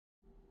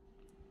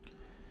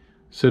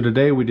So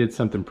today we did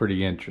something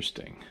pretty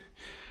interesting.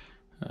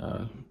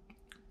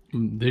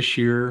 This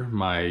year,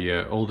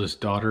 my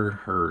oldest daughter,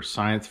 her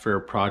science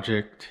fair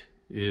project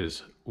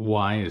is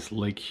why is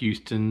Lake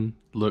Houston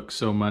look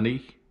so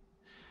muddy?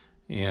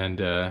 And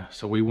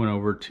so we went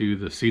over to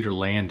the Cedar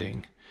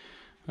Landing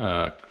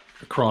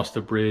across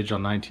the bridge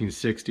on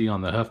 1960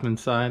 on the Huffman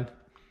side.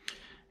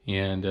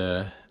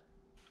 And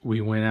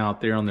we went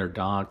out there on their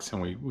docks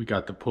and we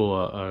got to pull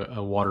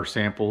a water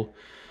sample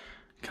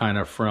kind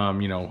of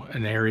from,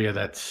 an area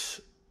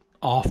that's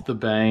off the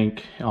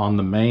bank on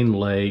the main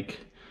lake.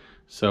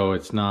 So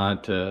it's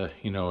not,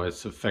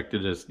 as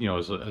affected as,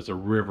 as a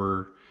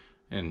river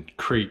and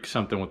creek,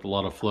 something with a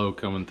lot of flow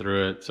coming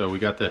through it. So we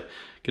got to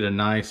get a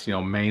nice,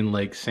 main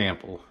lake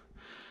sample.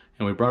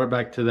 And we brought it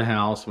back to the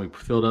house and we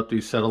filled up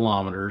these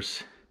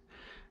sedilometers.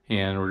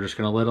 And we're just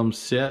going to let them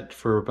sit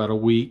for about a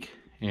week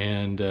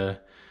and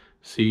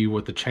see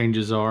what the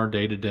changes are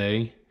day to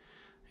day.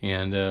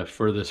 And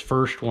for this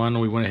first one,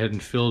 we went ahead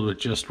and filled with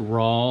just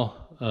raw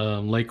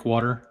lake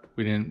water.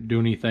 We didn't do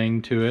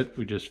anything to it.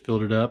 We just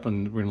filled it up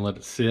and we're gonna let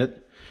it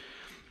sit.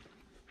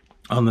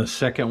 On the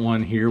second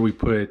one here, we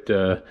put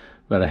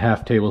about a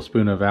half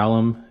tablespoon of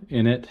alum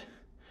in it.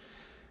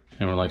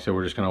 And like I said,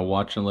 we're just gonna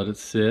watch and let it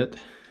sit.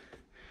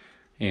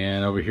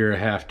 And over here, a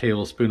half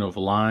tablespoon of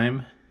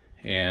lime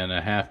and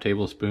a half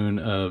tablespoon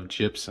of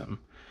gypsum.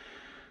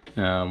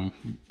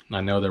 I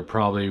know they're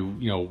probably,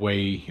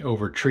 way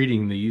over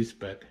treating these,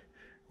 but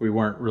we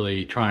weren't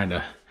really trying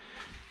to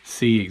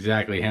see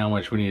exactly how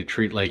much we need to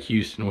treat Lake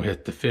Houston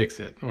with to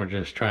fix it. We're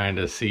just trying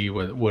to see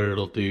what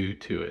it'll do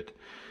to it.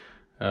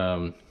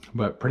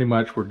 But pretty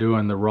much we're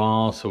doing the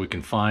raw so we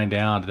can find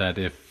out that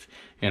if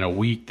in a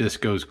week this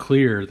goes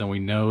clear, then we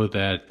know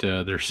that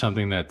there's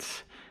something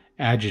that's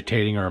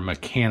agitating or a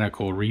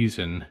mechanical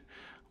reason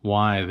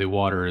why the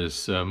water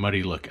is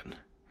muddy looking.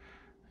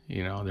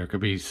 There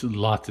could be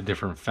lots of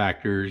different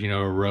factors,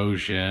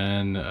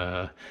 erosion,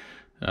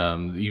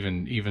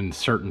 even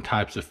certain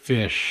types of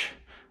fish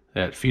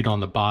that feed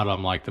on the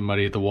bottom, like to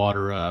muddy the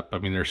water up. I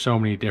mean, there's so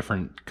many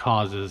different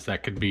causes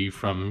that could be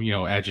from,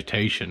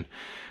 agitation.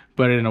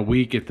 But in a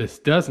week, if this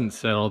doesn't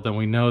settle, then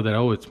we know that,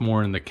 it's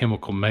more in the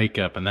chemical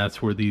makeup, and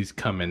that's where these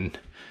come in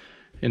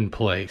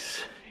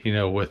place.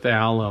 With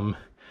alum,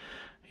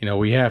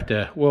 we have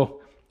to,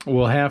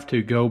 we'll have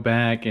to go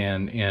back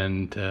and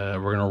we're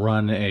going to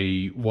run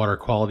a water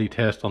quality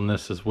test on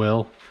this as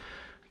well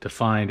to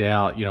find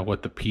out,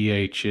 what the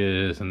pH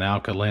is and the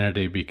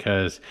alkalinity,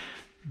 because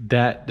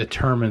that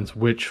determines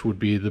which would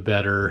be the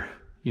better,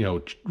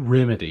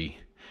 remedy.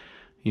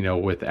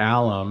 With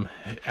alum,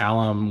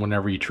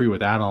 whenever you treat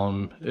with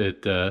alum,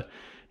 it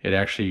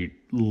actually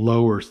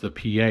lowers the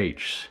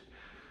pH.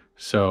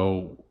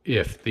 So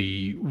if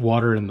the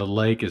water in the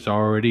lake is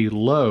already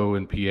low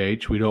in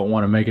pH, we don't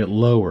want to make it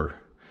lower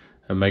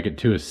and make it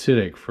too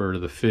acidic for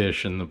the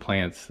fish and the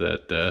plants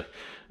that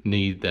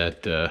need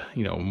that,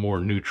 more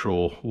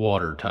neutral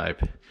water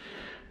type.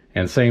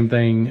 And same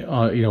thing,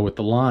 with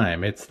the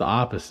lime, it's the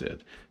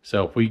opposite.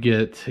 So if we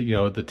get,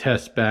 the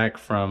test back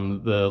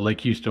from the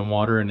Lake Houston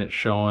water and it's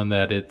showing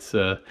that it's,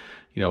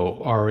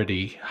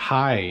 already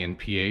high in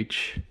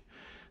pH,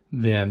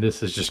 then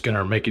this is just going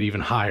to make it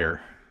even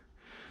higher.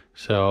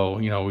 So,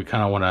 we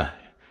kind of want to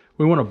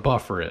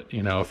buffer it.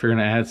 If you're going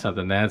to add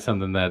something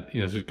that,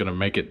 is going to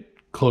make it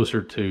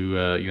closer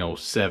to,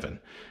 7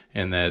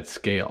 in that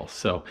scale.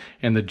 So,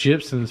 and the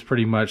gypsum's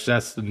pretty much,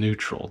 that's the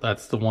neutral.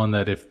 That's the one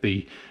that if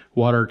the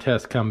water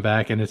tests come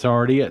back and it's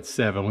already at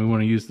 7, we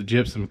want to use the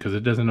gypsum because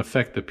it doesn't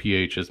affect the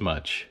pH as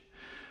much.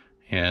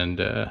 And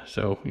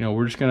so,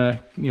 we're just going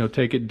to,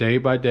 take it day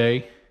by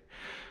day,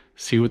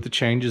 see what the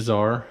changes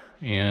are,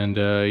 and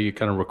you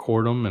kind of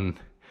record them. And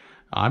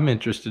I'm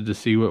interested to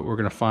see what we're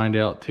going to find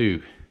out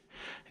too.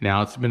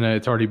 Now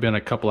it's already been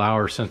a couple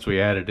hours since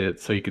we added it,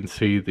 so you can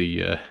see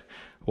the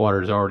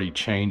water's already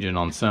changing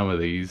on some of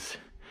these.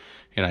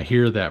 And I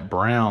hear that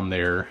brown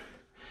there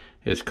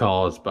is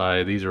caused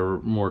by, these are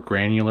more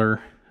granular,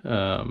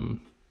 granular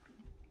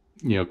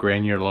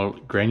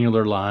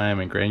lime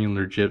and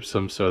granular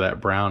gypsum. So that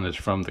brown is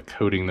from the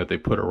coating that they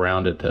put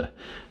around it to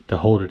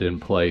hold it in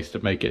place, to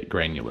make it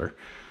granular.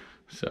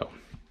 So,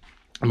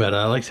 but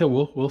like I said,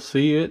 we'll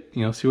see it,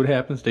 see what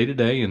happens day to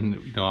day,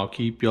 and I'll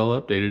keep y'all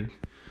updated.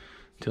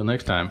 Till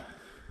next time.